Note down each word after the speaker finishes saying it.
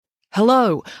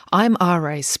Hello, I'm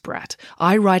R.A. Spratt.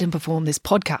 I write and perform this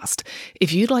podcast.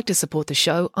 If you'd like to support the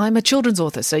show, I'm a children's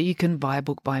author, so you can buy a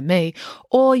book by me,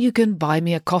 or you can buy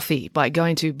me a coffee by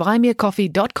going to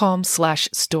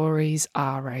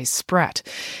buymeacoffee.com/storiesRASpratt.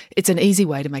 It's an easy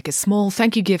way to make a small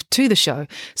thank you gift to the show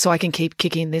so I can keep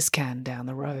kicking this can down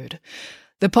the road.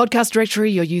 The podcast directory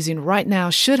you're using right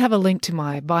now should have a link to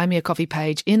my Buy Me a Coffee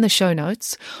page in the show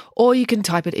notes, or you can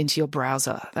type it into your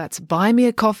browser. That's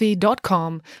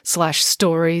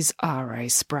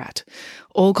buymeacoffee.com/storiesRASpratt.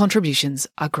 All contributions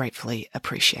are gratefully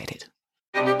appreciated.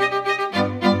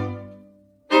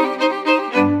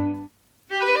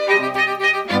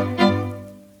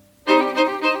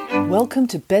 Welcome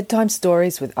to Bedtime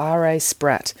Stories with R.A.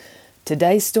 Spratt.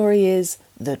 Today's story is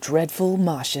The Dreadful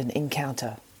Martian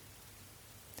Encounter.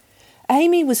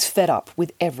 Amy was fed up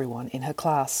with everyone in her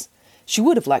class. She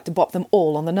would have liked to bop them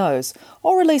all on the nose,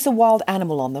 or release a wild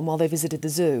animal on them while they visited the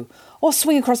zoo, or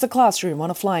swing across the classroom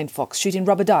on a flying fox shooting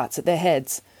rubber darts at their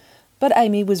heads. But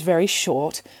Amy was very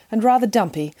short and rather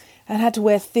dumpy and had to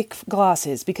wear thick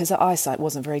glasses because her eyesight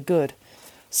wasn't very good.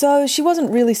 So she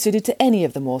wasn't really suited to any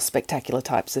of the more spectacular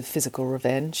types of physical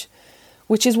revenge,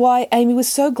 which is why Amy was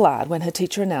so glad when her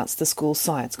teacher announced the school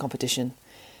science competition.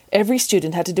 Every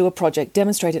student had to do a project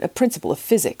demonstrating a principle of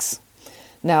physics.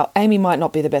 Now, Amy might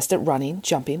not be the best at running,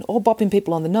 jumping, or bopping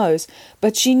people on the nose,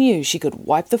 but she knew she could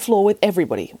wipe the floor with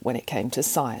everybody when it came to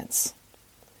science.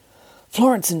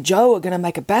 "Florence and Joe are going to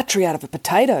make a battery out of a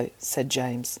potato," said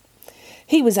James.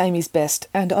 He was Amy's best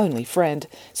and only friend,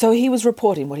 so he was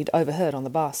reporting what he'd overheard on the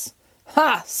bus.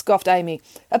 "Ha!" scoffed Amy.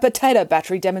 "A potato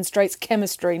battery demonstrates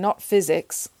chemistry, not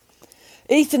physics."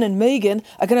 "Ethan and Megan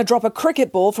are going to drop a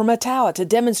cricket ball from a tower to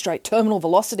demonstrate terminal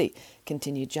velocity,"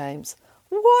 continued James.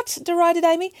 "What?" derided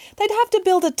Amy. "They'd have to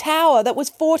build a tower that was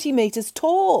 40 metres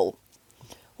tall."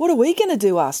 "What are we going to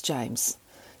do?" asked James.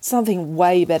 "Something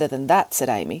way better than that," said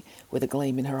Amy, with a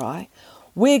gleam in her eye.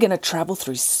 "We're going to travel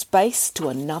through space to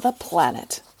another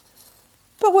planet."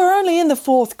 "But we're only in the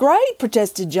 4th grade,"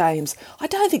 protested James. "I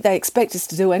don't think they expect us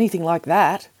to do anything like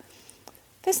that."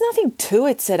 "There's nothing to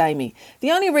it," said Amy.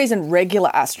 "The only reason regular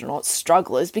astronauts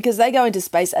struggle is because they go into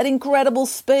space at incredible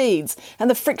speeds, and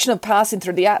the friction of passing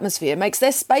through the atmosphere makes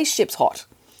their spaceships hot."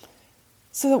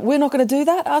 "So we're not going to do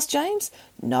that?" asked James.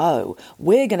 "No,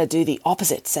 we're going to do the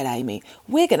opposite," said Amy.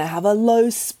 "We're going to have a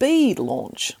low-speed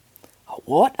launch." "A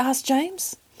what?" asked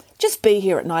James. "Just be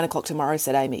here at 9 o'clock tomorrow,"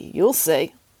 said Amy. "You'll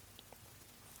see."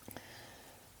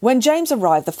 When James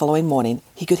arrived the following morning,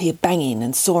 he could hear banging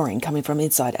and sawing coming from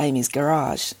inside Amy's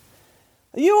garage.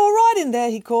 "Are you all right in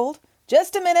there?" he called.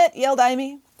 "Just a minute," yelled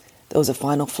Amy. There was a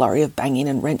final flurry of banging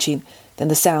and wrenching, then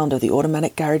the sound of the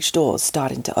automatic garage doors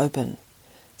starting to open.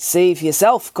 "See for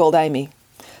yourself," called Amy.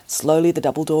 Slowly the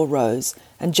double door rose,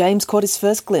 and James caught his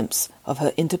first glimpse of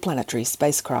her interplanetary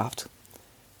spacecraft.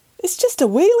 "It's just a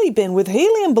wheelie bin with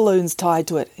helium balloons tied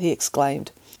to it," he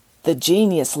exclaimed. "The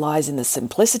genius lies in the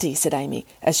simplicity," said Amy,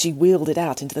 as she wheeled it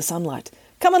out into the sunlight.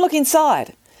 "Come and look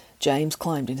inside." James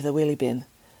climbed into the wheelie bin.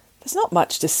 "There's not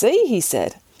much to see," he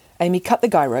said. Amy cut the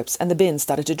guy ropes and the bin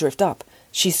started to drift up.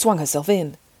 She swung herself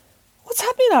in. "What's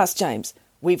happening?" asked James.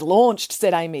 "We've launched,"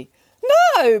 said Amy.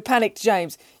 "No!" panicked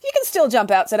James. "You can still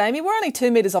jump out," said Amy. "We're only 2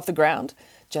 metres off the ground."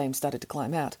 James started to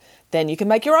climb out. "Then you can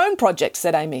make your own project,"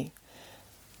 said Amy.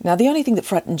 Now, the only thing that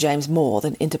frightened James more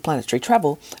than interplanetary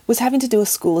travel was having to do a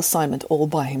school assignment all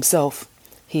by himself.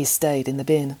 He stayed in the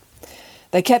bin.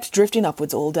 They kept drifting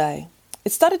upwards all day.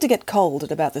 It started to get cold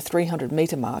at about the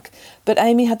 300-metre mark, but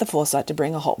Amy had the foresight to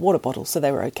bring a hot water bottle, so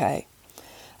they were okay.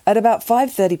 At about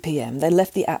 5:30 p.m, they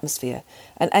left the atmosphere,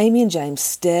 and Amy and James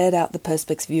stared out the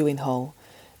Perspex viewing hole.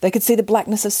 They could see the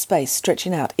blackness of space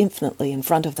stretching out infinitely in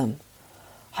front of them.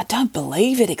 "I don't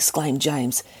believe it," exclaimed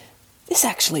James. "This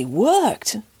actually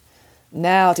worked."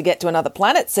 "Now to get to another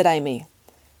planet," said Amy.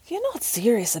 "You're not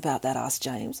serious about that?" asked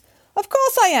James. "Of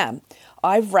course I am.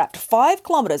 I've wrapped 5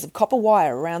 kilometres of copper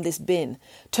wire around this bin,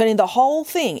 turning the whole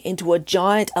thing into a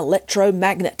giant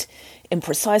electromagnet. In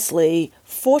precisely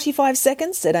 45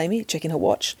 seconds, said Amy, checking her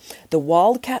watch, the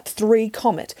Wildcat 3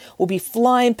 comet will be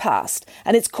flying past,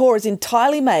 and its core is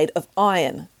entirely made of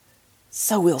iron."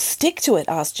 "So we'll stick to it?"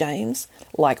 asked James.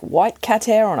 "Like white cat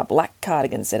hair on a black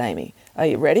cardigan," said Amy. "Are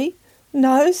you ready?"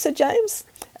 "No," said James.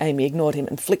 Amy ignored him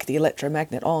and flicked the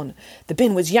electromagnet on. The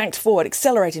bin was yanked forward,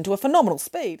 accelerating to a phenomenal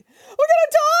speed. "We're going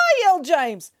to die!" yelled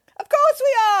James. "Of course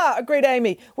we are," agreed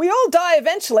Amy. "We all die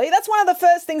eventually. That's one of the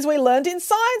first things we learned in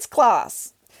science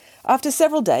class." After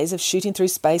several days of shooting through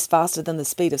space faster than the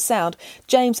speed of sound,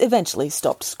 James eventually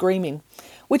stopped screaming,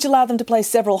 which allowed them to play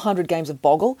several hundred games of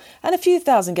Boggle and a few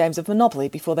thousand games of Monopoly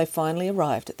before they finally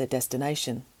arrived at their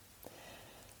destination.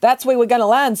 "That's where we're going to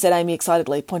land," said Amy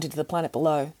excitedly, pointing to the planet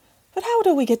below. "But how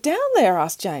do we get down there?"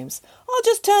 asked James. "I'll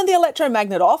just turn the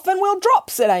electromagnet off and we'll drop,"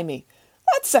 said Amy.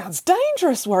 "That sounds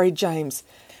dangerous," worried James.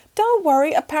 "Don't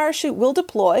worry, a parachute will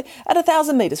deploy at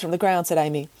 1,000 metres from the ground," said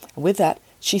Amy. And with that,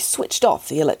 she switched off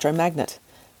the electromagnet.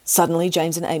 Suddenly,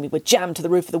 James and Amy were jammed to the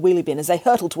roof of the wheelie bin as they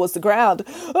hurtled towards the ground.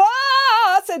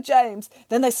 "Ah!" said James.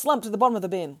 Then they slumped to the bottom of the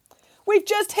bin. "We've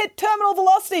just hit terminal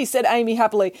velocity," said Amy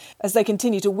happily, as they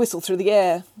continued to whistle through the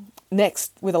air.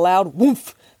 Next, with a loud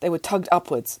whoomph, they were tugged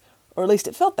upwards, or at least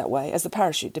it felt that way as the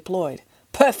parachute deployed.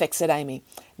 "Perfect," said Amy.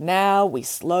 "Now we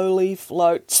slowly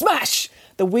float." Smash!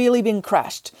 The wheelie bin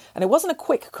crashed, and it wasn't a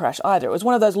quick crash either. It was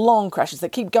one of those long crashes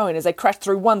that keep going as they crash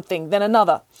through one thing, then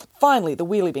another. Finally, the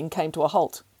wheelie bin came to a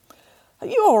halt. "Are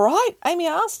you all right?" Amy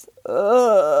asked.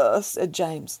 Said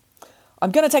James. "I'm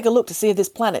going to take a look to see if this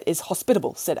planet is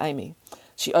hospitable," said Amy.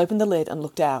 She opened the lid and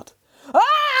looked out.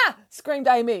 "Ah!" screamed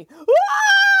Amy.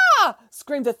 "Ah!"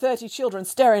 screamed the 30 children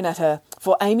staring at her,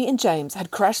 for Amy and James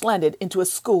had crash-landed into a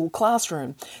school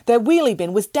classroom. Their wheelie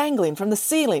bin was dangling from the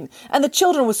ceiling, and the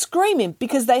children were screaming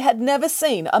because they had never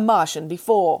seen a Martian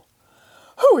before.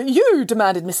 "Who are you?"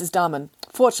 demanded Mrs. Darman.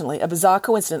 Fortunately, a bizarre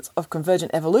coincidence of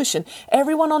convergent evolution,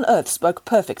 everyone on Earth spoke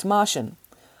perfect Martian.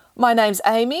 "My name's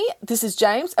Amy, this is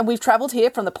James, and we've travelled here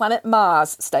from the planet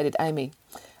Mars," stated Amy.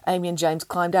 Amy and James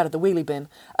climbed out of the wheelie bin.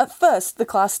 At first, the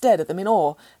class stared at them in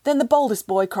awe. Then the boldest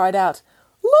boy cried out,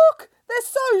 "Look, they're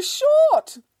so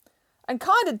short!" "And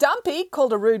kind of dumpy,"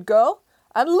 called a rude girl.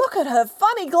 "And look at her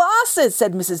funny glasses,"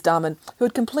 said Mrs. Darman, who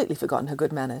had completely forgotten her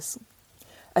good manners.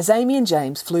 As Amy and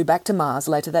James flew back to Mars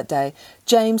later that day,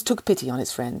 James took pity on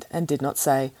his friend and did not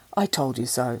say, "I told you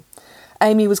so."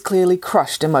 Amy was clearly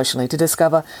crushed emotionally to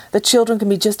discover that children can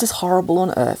be just as horrible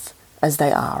on Earth as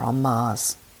they are on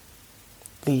Mars.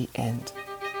 The end.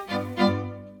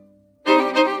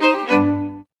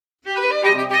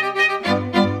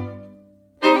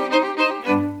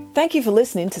 Thank you for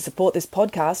listening. To support this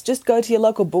podcast, just go to your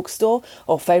local bookstore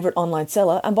or favourite online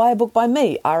seller and buy a book by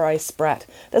me, R.A. Spratt.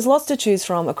 There's lots to choose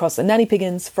from across the Nanny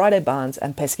Piggins, Friday Barnes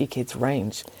and Pesky Kids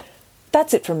range.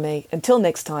 That's it from me. Until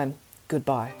next time,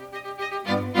 goodbye.